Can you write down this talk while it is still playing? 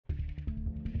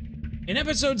In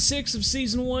episode 6 of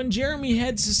season 1, Jeremy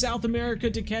heads to South America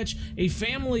to catch a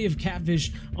family of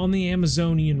catfish on the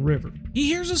Amazonian River. He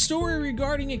hears a story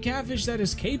regarding a catfish that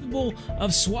is capable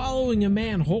of swallowing a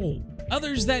man whole,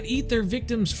 others that eat their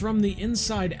victims from the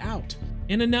inside out,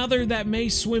 and another that may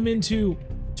swim into,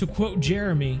 to quote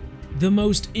Jeremy, the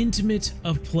most intimate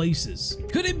of places.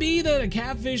 Could it be that a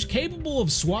catfish capable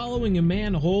of swallowing a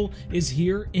man whole is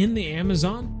here in the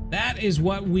Amazon? That is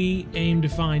what we aim to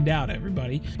find out,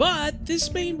 everybody. But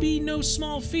this may be no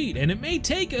small feat, and it may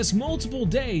take us multiple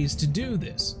days to do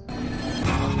this.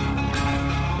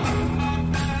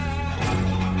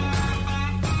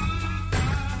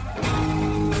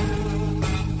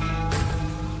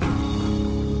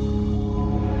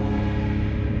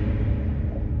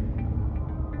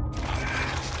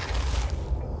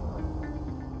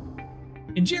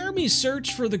 In Jeremy's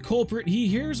search for the culprit, he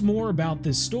hears more about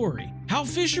this story. How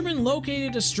fishermen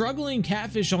located a struggling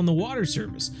catfish on the water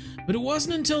surface, but it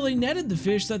wasn't until they netted the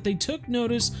fish that they took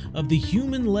notice of the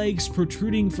human legs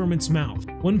protruding from its mouth.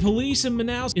 When police in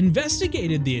Manaus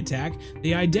investigated the attack,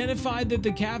 they identified that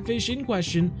the catfish in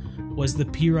question was the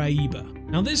Piraiba.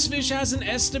 Now this fish has an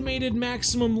estimated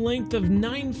maximum length of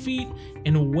 9 feet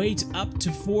and a weight up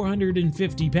to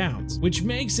 450 pounds, which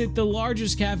makes it the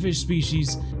largest catfish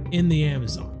species in the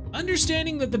Amazon.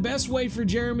 Understanding that the best way for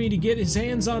Jeremy to get his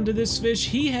hands onto this fish,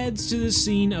 he heads to the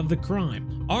scene of the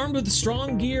crime. Armed with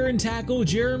strong gear and tackle,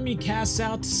 Jeremy casts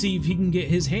out to see if he can get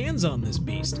his hands on this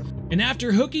beast. And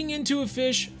after hooking into a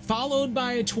fish, followed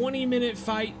by a 20-minute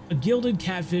fight, a gilded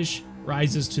catfish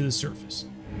rises to the surface.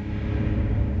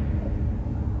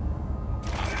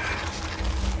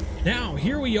 Now,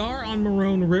 here we are on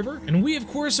Marone River, and we of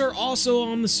course are also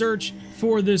on the search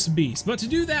for this beast. But to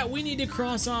do that, we need to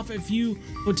cross off a few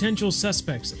potential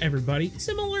suspects, everybody,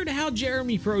 similar to how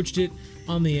Jeremy approached it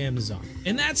on the Amazon.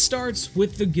 And that starts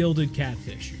with the gilded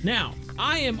catfish. Now,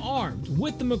 I am armed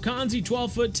with the Mokanzi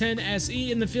 12'10"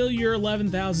 SE and the Failure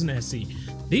 11,000 SE.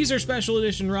 These are special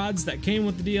edition rods that came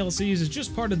with the DLCs. It's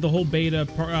just part of the whole beta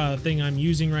thing I'm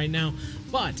using right now,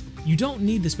 but you don't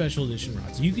need the special edition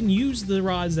rods. You can use the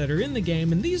rods that are in the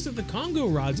game, and these are the Congo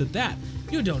rods at that.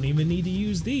 You don't even need to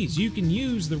use these. You can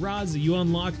use the rods that you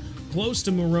unlock close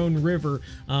to Marone River.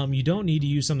 You don't need to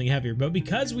use something heavier, but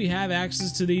because we have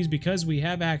access to these, because we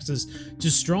have access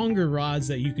to stronger rods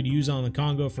that you could use on the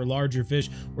Congo for larger fish,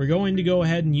 we're going to go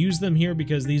ahead and use them here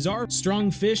because these are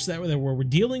strong fish that we're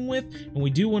dealing with, and we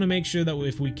do want to make sure that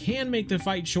if we can make the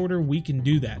fight shorter, we can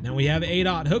do that. Now we have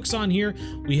 8/0 hooks on here.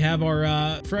 We have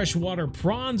our freshwater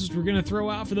prawns, which we're going to throw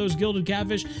out for those gilded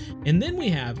catfish, and then we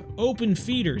have open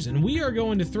feeders, and we are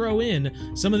going to throw in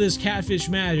some of this catfish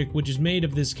magic, which is made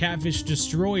of this catfish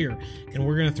destroyer, and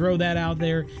we're going to throw that out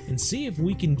there and see if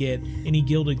we can get any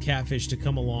gilded catfish to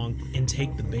come along and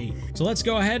take the bait. So let's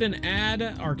go ahead and add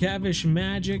our catfish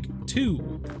magic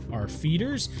to our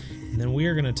feeders, and then we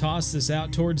are going to toss this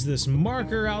out towards this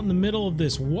marker out in the middle of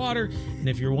this water. And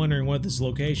if you're wondering what this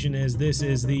location is, this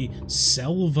is the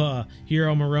Selva here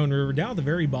on Marone River, down at the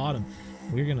very bottom.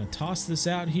 We're gonna toss this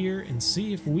out here and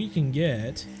see if we can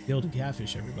get gilded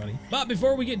catfish, everybody. But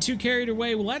before we get too carried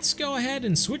away, let's go ahead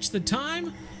and switch the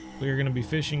time. We're gonna be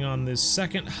fishing on this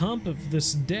second hump of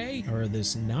this day, or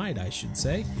this night, I should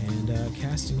say, and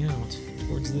casting out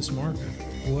towards this marker.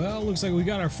 Well, looks like we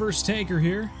got our first taker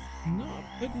here. Not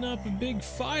putting up a big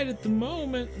fight at the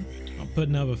moment. Not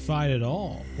putting up a fight at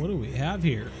all. What do we have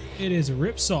here? It is a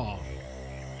ripsaw.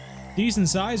 Decent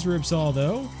sized ripsaw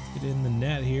though. Get in the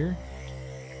net here.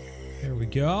 There we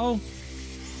go.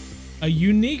 A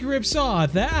unique ripsaw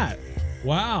at that.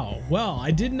 Wow. Well, I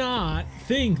did not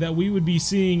think that we would be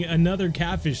seeing another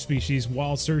catfish species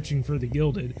while searching for the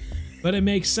gilded, but it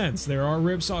makes sense. There are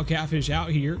ripsaw catfish out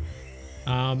here,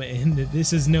 and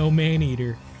this is no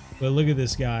man-eater. But look at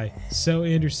this guy. So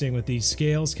interesting with these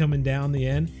scales coming down the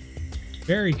end.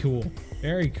 Very cool.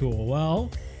 Very cool. Well,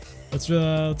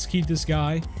 let's keep this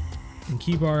guy and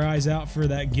keep our eyes out for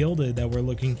that gilded that we're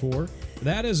looking for.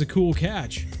 That is a cool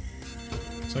catch.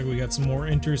 Looks like we got some more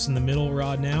interest in the middle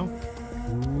rod now.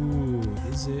 Ooh,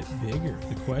 is it bigger?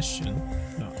 The question.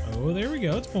 Oh, there we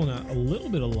go. It's pulling out a little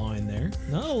bit of line there.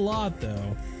 Not a lot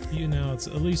though. You know, it's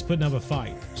at least putting up a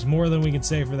fight. There's more than we can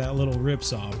say for that little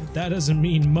ripsaw, but that doesn't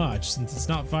mean much since it's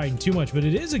not fighting too much. But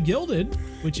it is a gilded,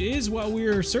 which is what we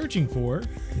were searching for.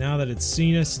 Now that it's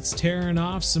seen us, it's tearing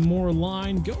off some more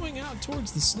line, going out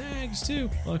towards the snags too.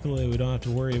 Luckily, we don't have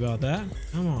to worry about that.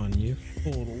 Come on, you.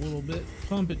 Pull it a little bit.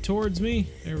 Pump it towards me.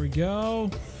 There we go.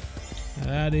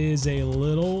 That is a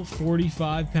little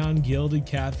 45-pound gilded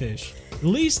catfish. At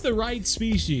least the right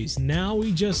species. Now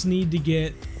we just need to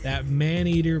get that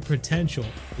man-eater potential.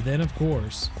 But then, of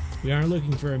course, We aren't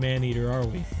looking for a man-eater, are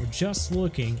we? We're just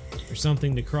looking for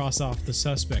something to cross off the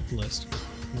suspect list.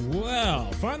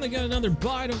 Well, finally got another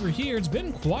bite over here. It's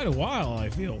been quite a while, I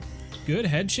feel. Good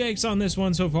head shakes on this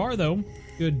one so far, though.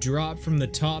 Good drop from the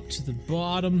top to the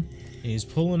bottom. And he's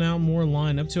pulling out more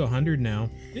line, up to 100 now.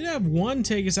 Did have one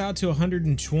take us out to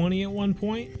 120 at one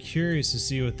point. Curious to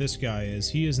see what this guy is.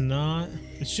 He is not.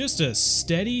 It's just a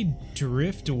steady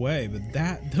drift away,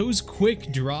 but those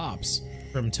quick drops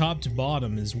from top to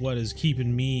bottom is what is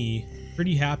keeping me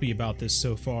pretty happy about this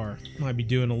so far. Might be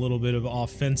doing a little bit of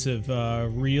offensive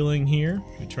reeling here.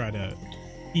 We try to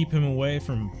keep him away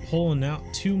from pulling out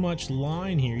too much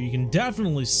line here. You can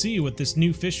definitely see with this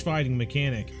new fish fighting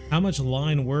mechanic how much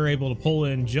line we're able to pull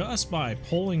in just by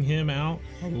pulling him out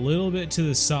a little bit to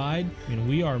the side. I mean,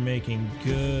 we are making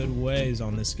good ways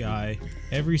on this guy.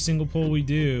 Every single pull we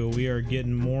do, we are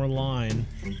getting more line,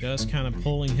 just kind of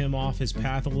pulling him off his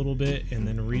path a little bit and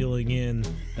then reeling in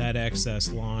that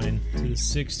excess line to the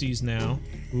 60s now.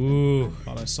 Ooh,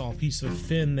 thought I saw a piece of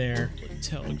fin there. Couldn't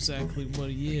tell exactly what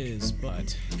he is,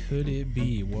 but could it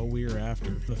be what we are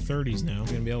after? The 30s now.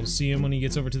 Gonna be able to see him when he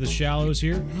gets over to the shallows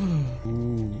here.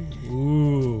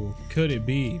 Ooh, could it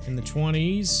be? In the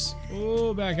 20s?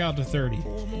 Oh, back out to 30.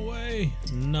 Pull him away.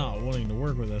 He's not wanting to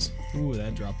work with us. Ooh,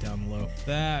 that dropped down low.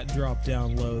 That dropped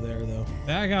down low there, though.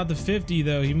 Back out to 50,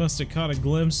 though. He must have caught a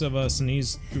glimpse of us, and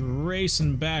he's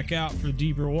racing back out for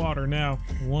deeper water now.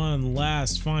 One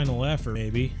last final effort,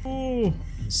 maybe. Ooh.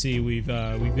 See, we've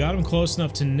got him close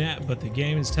enough to net, but the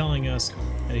game is telling us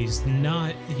that he's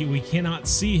not. We cannot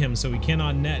see him, so we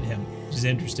cannot net him, which is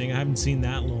interesting. I haven't seen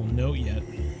that little note yet.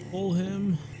 Pull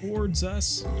him towards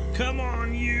us. Come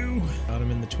on, you. Got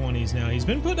him in the 20s now. He's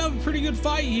been putting up a pretty good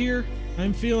fight here.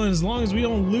 I'm feeling as long as we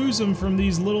don't lose him from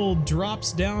these little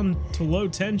drops down to low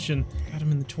tension. Got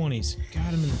him in the 20s.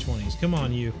 Got him in the 20s. Come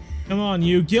on, you. Come on,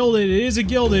 you. Gilded. It is a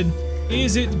gilded.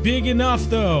 Is it big enough,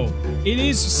 though? It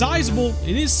is sizable.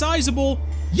 It is sizable.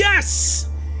 Yes!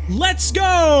 Let's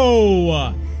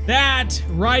go! That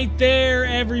right there,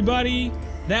 everybody.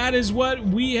 That is what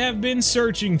we have been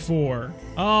searching for.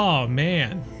 Oh,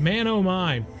 man. Man, oh,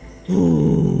 my.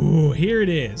 Ooh, here it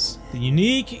is. The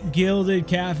unique gilded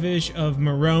catfish of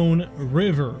Maroon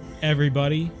River,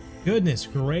 everybody. Goodness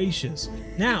gracious.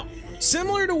 Now,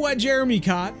 similar to what Jeremy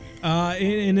caught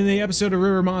in the episode of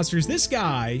River Monsters, this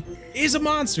guy is a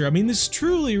monster. I mean, this is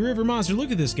truly a river monster.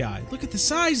 Look at this guy. Look at the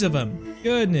size of him.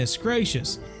 Goodness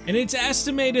gracious. And it's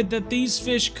estimated that these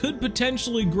fish could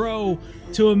potentially grow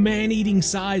to a man-eating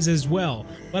size as well.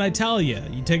 But I tell you,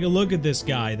 you take a look at this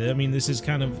guy. I mean, this is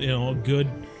kind of, you know, a good,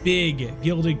 big,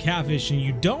 gilded catfish, and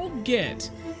you don't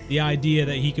get the idea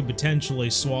that he could potentially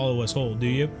swallow us whole, do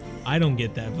you? I don't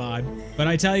get that vibe. But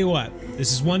I tell you what,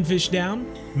 this is one fish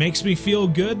down. Makes me feel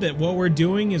good that what we're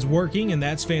doing is working, and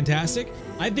that's fantastic.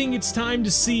 I think it's time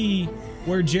to see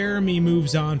where Jeremy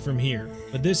moves on from here.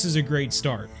 But this is a great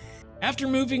start. After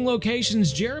moving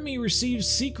locations, Jeremy receives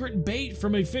secret bait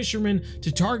from a fisherman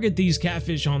to target these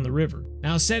catfish on the river.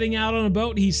 Now, setting out on a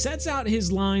boat, he sets out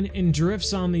his line and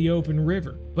drifts on the open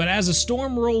river. But as a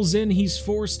storm rolls in, he's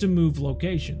forced to move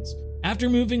locations. After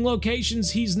moving locations,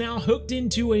 he's now hooked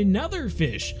into another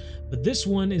fish, but this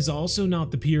one is also not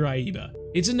the Piraiba.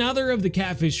 It's another of the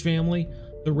catfish family,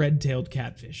 the red-tailed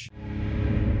catfish.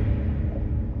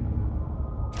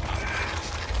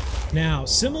 Now,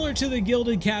 similar to the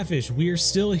gilded catfish, we are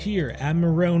still here at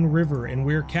Maroon River, and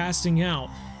we're casting out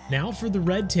now for the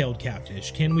red-tailed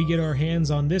catfish. Can we get our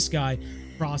hands on this guy,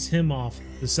 cross him off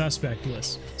the suspect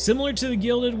list? Similar to the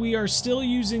gilded, we are still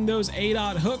using those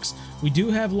 8/0 hooks. We do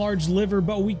have large liver,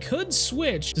 but we could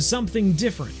switch to something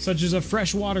different, such as a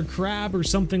freshwater crab or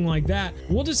something like that.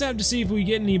 We'll just have to see if we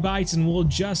get any bites, and we'll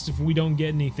adjust if we don't get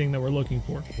anything that we're looking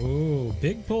for. Oh,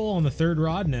 big pull on the third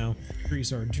rod now.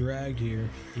 Increase our drag here.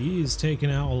 He is taking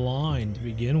out a line to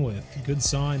begin with. Good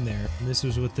sign there. And this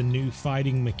was with the new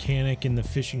fighting mechanic in the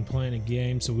Fishing Planet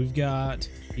game. So we've got,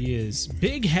 he is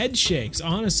big head shakes,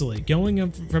 honestly, going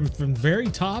up from very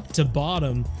top to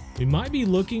bottom. We might be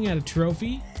looking at a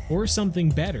trophy or something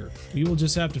better. We will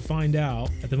just have to find out.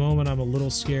 At the moment, I'm a little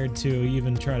scared to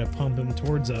even try to pump him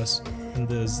towards us. And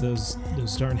those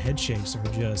darn head shakes are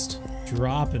just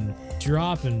dropping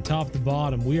top to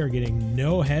bottom. We are getting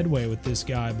no headway with this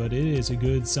guy, but it is a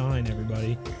good sign,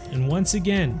 everybody. And once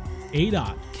again,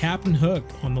 8/0 Captain Hook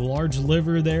on the large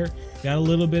liver there. Got a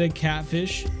little bit of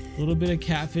catfish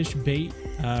bait,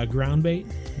 ground bait.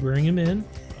 Bring him in,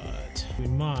 but we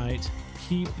might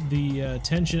keep the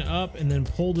tension up and then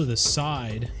pull to the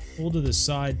side. Pull to the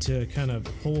side to kind of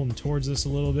pull him towards us a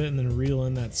little bit and then reel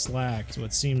in that slack. So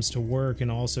it seems to work and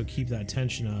also keep that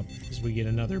tension up as we get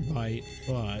another bite.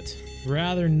 But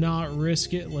rather not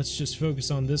risk it. Let's just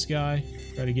focus on this guy.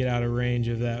 Try to get out of range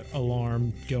of that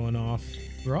alarm going off.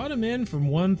 Brought him in from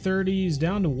 130. He's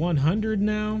down to 100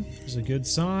 now. There's a good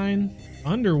sign.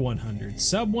 Under 100.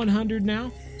 Sub 100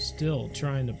 now. Still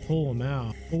trying to pull him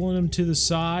out. Pulling him to the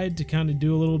side to kind of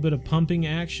do a little bit of pumping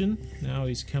action. Now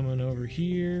he's coming over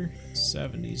here.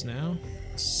 70s now.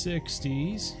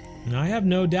 60s. And I have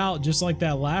no doubt, just like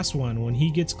that last one, when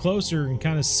he gets closer and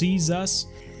kind of sees us,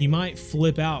 he might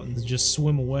flip out and just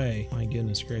swim away. My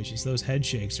goodness gracious, those head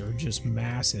shakes are just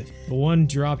massive. The one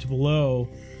dropped below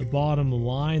the bottom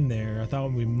line there. I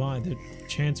thought we might, the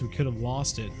chance we could have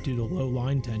lost it due to low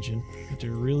line tension. Have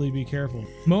to really be careful.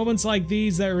 Moments like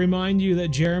these that remind you that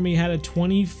Jeremy had a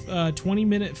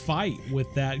 20-minute fight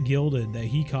with that Gilded that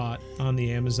he caught on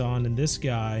the Amazon, and this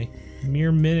guy,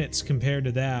 mere minutes compared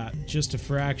to that, just a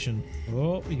fraction.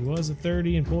 Oh, he was at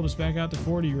 30 and pulled us back out to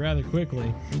 40 rather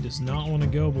quickly. He does not want to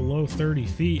go below 30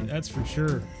 feet, that's for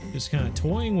sure. Just kind of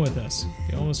toying with us.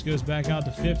 He almost goes back out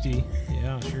to 50.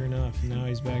 Yeah, sure enough, now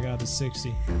he's back out to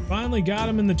 60. Finally got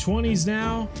him in the 20s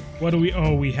now. What do we,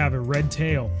 oh, we have a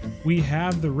Redtail. We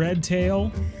have the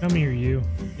Redtail. Come here, you.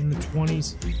 In the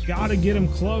 20s. Gotta get him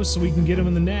close so we can get him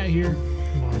in the net here.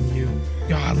 Come on, you.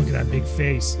 God, look at that big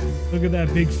face. Look at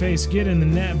that big face. Get in the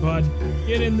net, bud.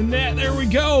 Get in the net. There we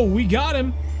go. We got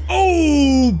him.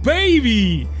 Oh,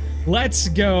 baby. Let's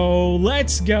go.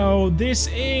 Let's go. This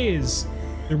is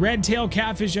the Redtail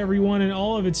Catfish, everyone, in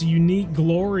all of its unique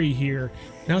glory here.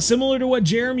 Now, similar to what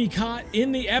Jeremy caught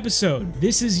in the episode,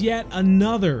 this is yet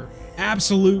another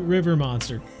absolute river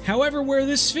monster. However, where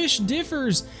this fish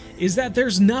differs is that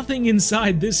there's nothing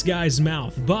inside this guy's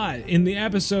mouth, but in the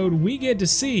episode we get to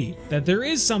see that there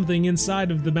is something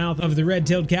inside of the mouth of the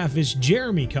red-tailed catfish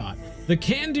Jeremy caught. The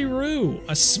Candiru,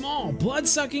 a small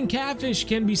blood-sucking catfish,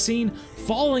 can be seen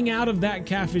falling out of that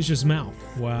catfish's mouth.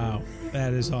 Wow,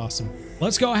 that is awesome.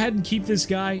 Let's go ahead and keep this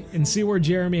guy and see where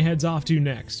Jeremy heads off to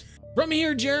next. From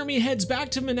here, Jeremy heads back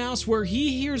to Manaus, where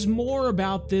he hears more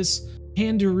about this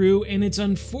Candiru and its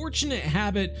unfortunate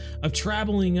habit of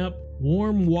traveling up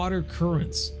warm water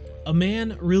currents. A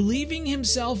man relieving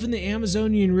himself in the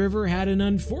Amazonian River had an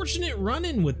unfortunate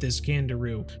run-in with this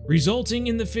Candiru, resulting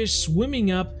in the fish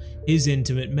swimming up his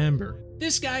intimate member.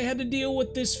 This guy had to deal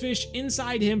with this fish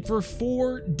inside him for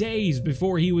 4 days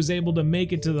before he was able to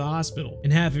make it to the hospital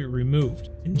and have it removed.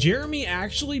 And Jeremy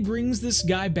actually brings this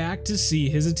guy back to see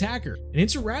his attacker. And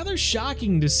it's rather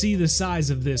shocking to see the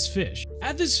size of this fish.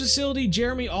 At this facility,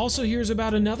 Jeremy also hears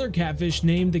about another catfish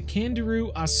named the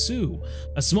Candiru Asu,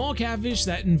 a small catfish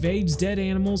that invades dead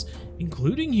animals,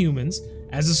 including humans,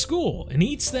 as a school and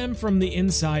eats them from the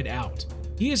inside out.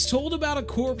 He is told about a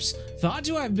corpse thought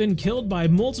to have been killed by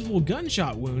multiple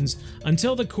gunshot wounds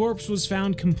until the corpse was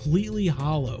found completely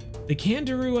hollow. The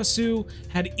Candiru Asu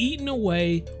had eaten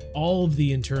away all of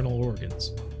the internal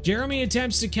organs. Jeremy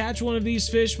attempts to catch one of these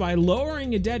fish by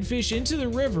lowering a dead fish into the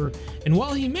river, and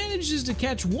while he manages to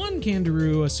catch one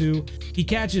Candiru Asu, he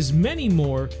catches many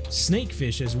more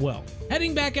snakefish as well.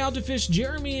 Heading back out to fish,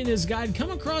 Jeremy and his guide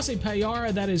come across a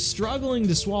Piraiba that is struggling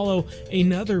to swallow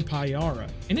another Piraiba.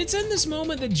 And it's in this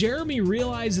moment that Jeremy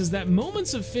realizes that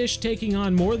moments of fish taking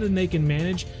on more than they can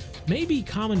manage may be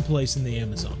commonplace in the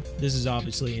Amazon. This is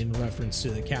obviously in reference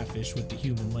to the catfish with the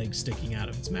human leg sticking out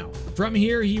of its mouth. From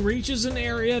here, he reaches an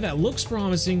area that looks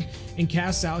promising and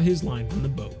casts out his line from the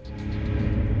boat.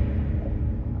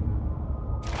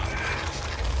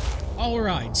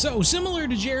 Alright, so similar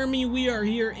to Jeremy, we are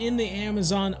here in the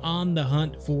Amazon on the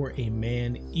hunt for a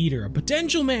man-eater, a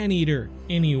potential man-eater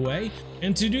anyway.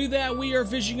 And to do that, we are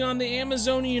fishing on the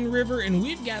Amazonian River, and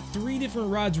we've got 3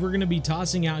 different rods we're going to be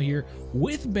tossing out here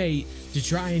with bait to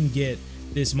try and get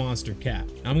this monster cat.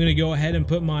 I'm going to go ahead and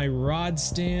put my rod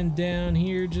stand down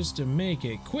here just to make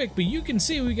it quick, but you can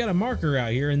see we got a marker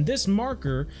out here, and this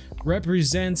marker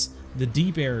represents the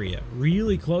deep area,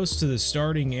 really close to the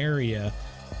starting area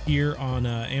here on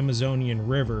Amazonian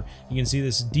River. You can see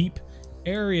this deep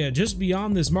area just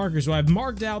beyond this marker, so I've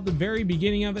marked out the very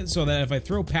beginning of it so that if I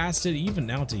throw past it,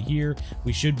 even out to here,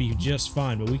 we should be just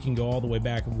fine. But we can go all the way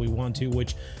back if we want to,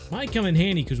 which might come in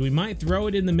handy because we might throw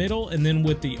it in the middle, and then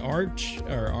with the arc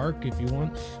if you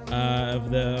want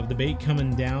of the bait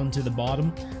coming down to the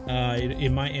bottom,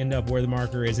 it might end up where the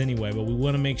marker is anyway. But we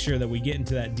want to make sure that we get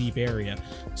into that deep area.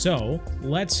 So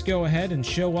let's go ahead and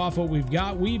show off what we've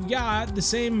got. We've got the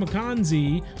same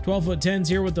Makanzi 12'10s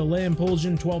here with the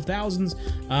Lampolsion 12,000s.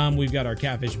 We've got our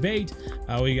catfish bait.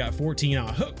 We got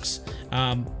 14-aught hooks.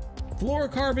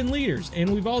 fluorocarbon leaders,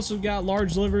 and we've also got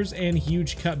large livers and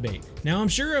huge cut bait. Now I'm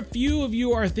sure a few of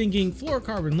you are thinking,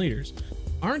 fluorocarbon leaders,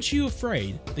 aren't you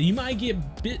afraid that you might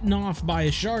get bitten off by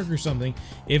a shark or something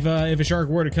if a shark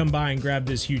were to come by and grab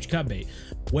this huge cut bait?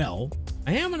 Well,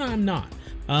 I am and I'm not.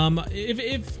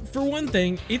 If for one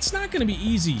thing, it's not going to be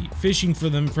easy fishing for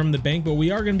them from the bank, but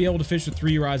we are going to be able to fish with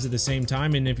 3 rods at the same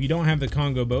time. And if you don't have the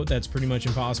Congo boat, that's pretty much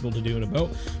impossible to do in a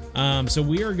boat. So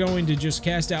we are going to just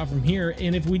cast out from here.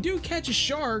 And if we do catch a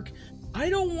shark, I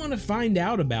don't want to find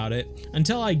out about it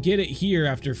until I get it here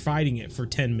after fighting it for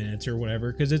 10 minutes or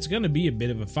whatever, because it's going to be a bit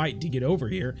of a fight to get over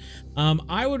here.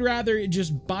 I would rather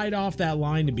just bite off that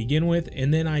line to begin with,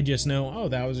 and then I just know, oh,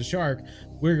 that was a shark.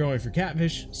 We're going for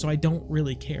catfish, so I don't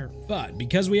really care. But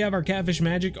because we have our catfish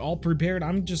magic all prepared,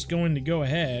 I'm just going to go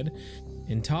ahead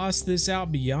and toss this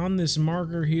out beyond this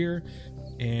marker here,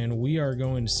 and we are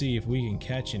going to see if we can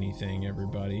catch anything,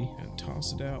 everybody. And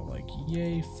toss it out like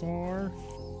yay far.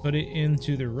 Put it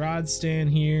into the rod stand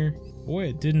here. Boy,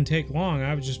 it didn't take long.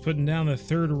 I was just putting down the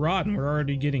 3rd rod and we're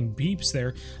already getting beeps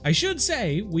there. I should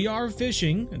say we are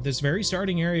fishing at this very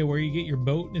starting area where you get your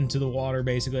boat into the water,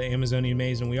 basically Amazonian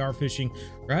maze, and we are fishing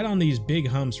right on these big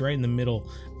humps right in the middle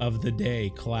of the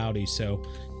day, cloudy. So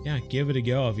yeah, give it a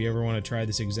go if you ever want to try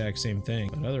this exact same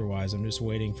thing. But otherwise, I'm just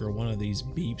waiting for one of these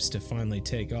beeps to finally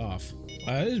take off. It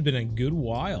has been a good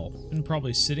while. Been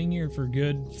probably sitting here for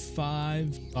good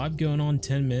 5 going on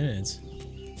 10 minutes.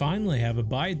 Finally have a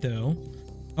bite though.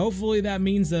 Hopefully that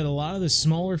means that a lot of the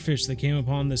smaller fish that came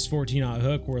upon this 14-aught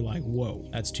hook were like, whoa,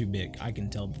 that's too big. I can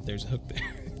tell that there's a hook there.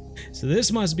 So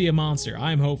this must be a monster.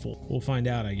 I'm hopeful. We'll find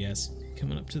out, I guess.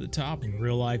 Coming up to the top. In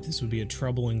real life, this would be a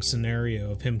troubling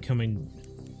scenario of him coming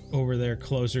over there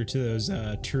closer to those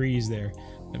trees there.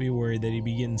 I'd be worried that he'd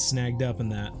be getting snagged up in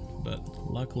that, but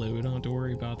luckily we don't have to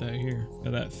worry about that here.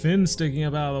 Now that fin sticking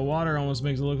up out of the water almost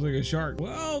makes it look like a shark.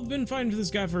 Well, I've been fighting for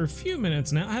this guy for a few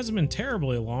minutes now. It hasn't been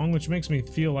terribly long, which makes me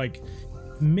feel like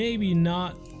maybe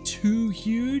not too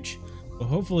huge, but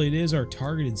hopefully it is our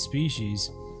targeted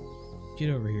species. Get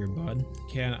over here, bud.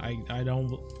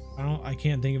 I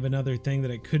can't think of another thing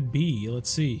that it could be. Let's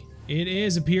see. It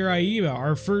is a Piraiba,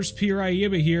 our first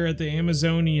Piraiba here at the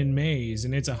Amazonian maze,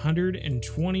 and it's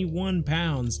 121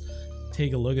 pounds.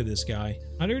 Take a look at this guy.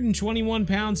 121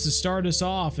 pounds to start us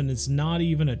off, and it's not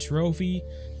even a trophy.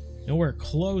 Nowhere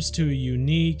close to a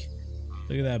unique.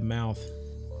 Look at that mouth.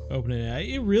 Open it.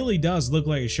 It really does look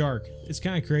like a shark. It's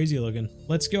kind of crazy looking.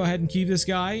 Let's go ahead and keep this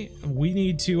guy. We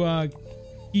need to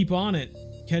keep on it.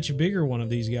 Catch a bigger one of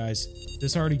these guys. Is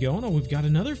this already going? Oh, we've got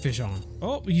another fish on.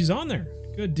 Oh, he's on there.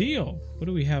 Good deal. What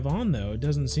do we have on though? It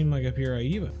doesn't seem like a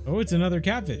Piraiba. Oh, it's another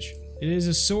catfish. It is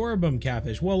a sorghum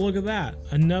catfish. Well, look at that.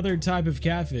 Another type of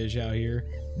catfish out here.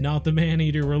 Not the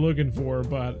man-eater we're looking for,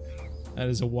 but that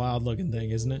is a wild looking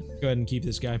thing, isn't it? Go ahead and keep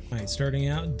this guy. All right, starting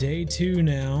out day 2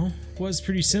 now. Was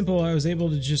pretty simple. I was able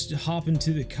to just hop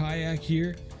into the kayak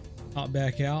here, hop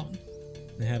back out.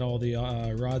 I had all the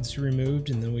rods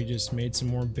removed, and then we just made some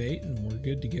more bait and we're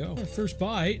good to go. Our first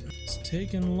bite, it's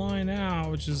taking line out,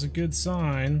 which is a good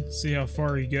sign. See how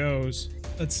far he goes.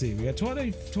 Let's see, we got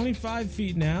 25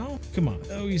 feet now. Come on.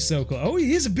 Oh, he's so close. Oh,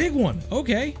 he is a big one.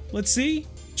 Okay, let's see.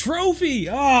 Trophy.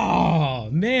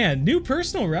 Oh man, new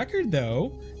personal record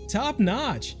though. Top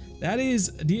notch. That is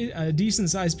a decent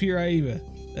sized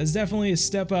Piraiba. That's definitely a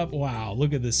step up. Wow,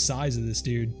 look at the size of this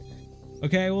dude.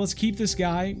 Okay, well, let's keep this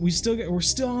guy. We're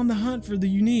still on the hunt for the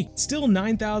unique. Still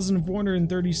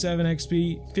 9,437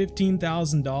 XP,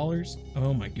 $15,000.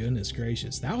 Oh my goodness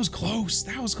gracious. That was close.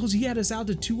 That was close. He had us out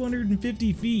to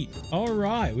 250 feet. All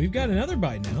right, we've got another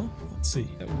bite now. Let's see.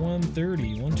 At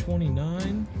 130,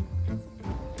 129.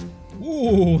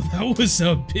 Ooh, that was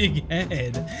a big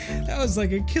head. That was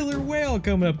like a killer whale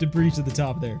coming up to breach at the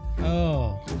top there.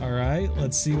 Oh, all right.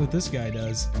 Let's see what this guy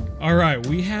does. All right,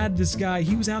 we had this guy.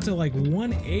 He was out to like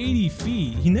 180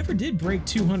 feet. He never did break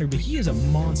 200, but he is a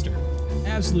monster.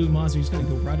 Absolute monster. He's gonna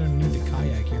go right underneath the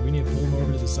kayak here. We need to pull him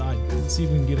over to the side. Let's see if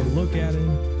we can get a look at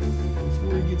him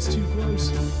before he gets too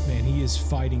close. Man, he is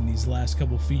fighting these last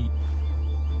couple feet.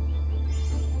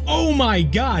 Oh my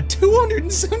god,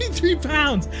 273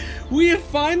 pounds! We have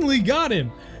finally got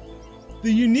him!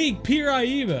 The unique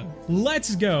Piraiba.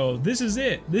 Let's go. This is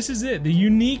it. This is it. The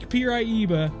unique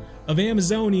Piraiba of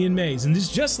Amazonian maze. And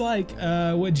it's just like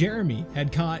what Jeremy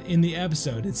had caught in the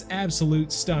episode. It's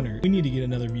absolute stunner. We need to get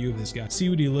another view of this guy. See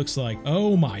what he looks like.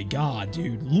 Oh my god,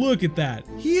 dude. Look at that.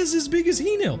 He is as big as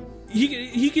Henil.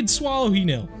 He could swallow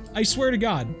Henil. I swear to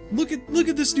God. Look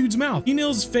at this dude's mouth.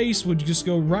 Henil's face would just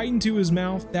go right into his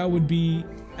mouth. That would be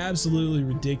Absolutely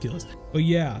ridiculous. But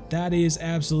yeah, that is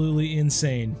absolutely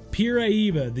insane.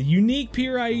 Piraiba, the unique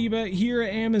Piraiba here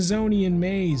at Amazonian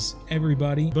Maze,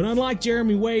 everybody. But unlike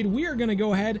Jeremy Wade, we are going to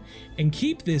go ahead and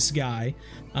keep this guy.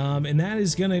 And that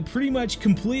is going to pretty much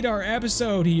complete our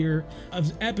episode here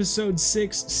of episode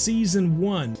 6, season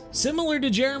 1. Similar to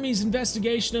Jeremy's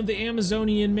investigation of the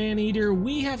Amazonian man-eater,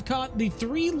 we have caught the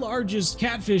 3 largest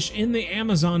catfish in the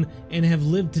Amazon and have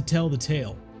lived to tell the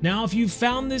tale. Now, if you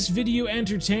found this video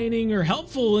entertaining or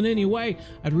helpful in any way,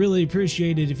 I'd really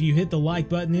appreciate it if you hit the like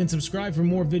button and subscribe for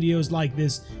more videos like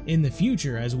this in the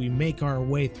future as we make our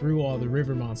way through all the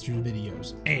River Monsters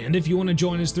videos. And if you want to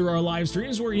join us through our live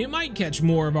streams where you might catch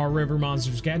more of our River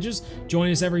Monsters catches,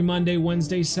 join us every Monday,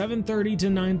 Wednesday, 7:30 to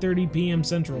 9:30 p.m.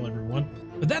 Central, everyone.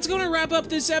 But that's going to wrap up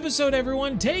this episode,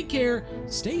 everyone. Take care,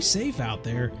 stay safe out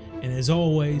there, and as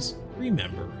always,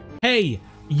 remember, hey,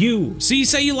 you. So you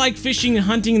say you like fishing and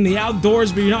hunting in the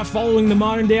outdoors, but you're not following the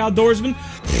modern day outdoorsman?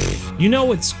 You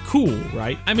know it's cool,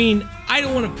 right? I mean, I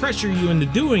don't want to pressure you into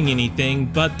doing anything,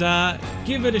 but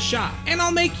give it a shot. And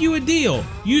I'll make you a deal.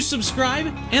 You subscribe,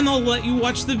 and I'll let you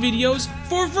watch the videos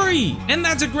for free. And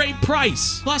that's a great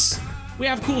price. Plus, we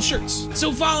have cool shirts.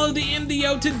 So follow the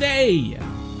MDO today.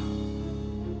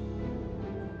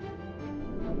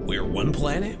 We're one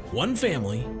planet, one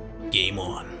family. Game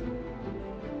on.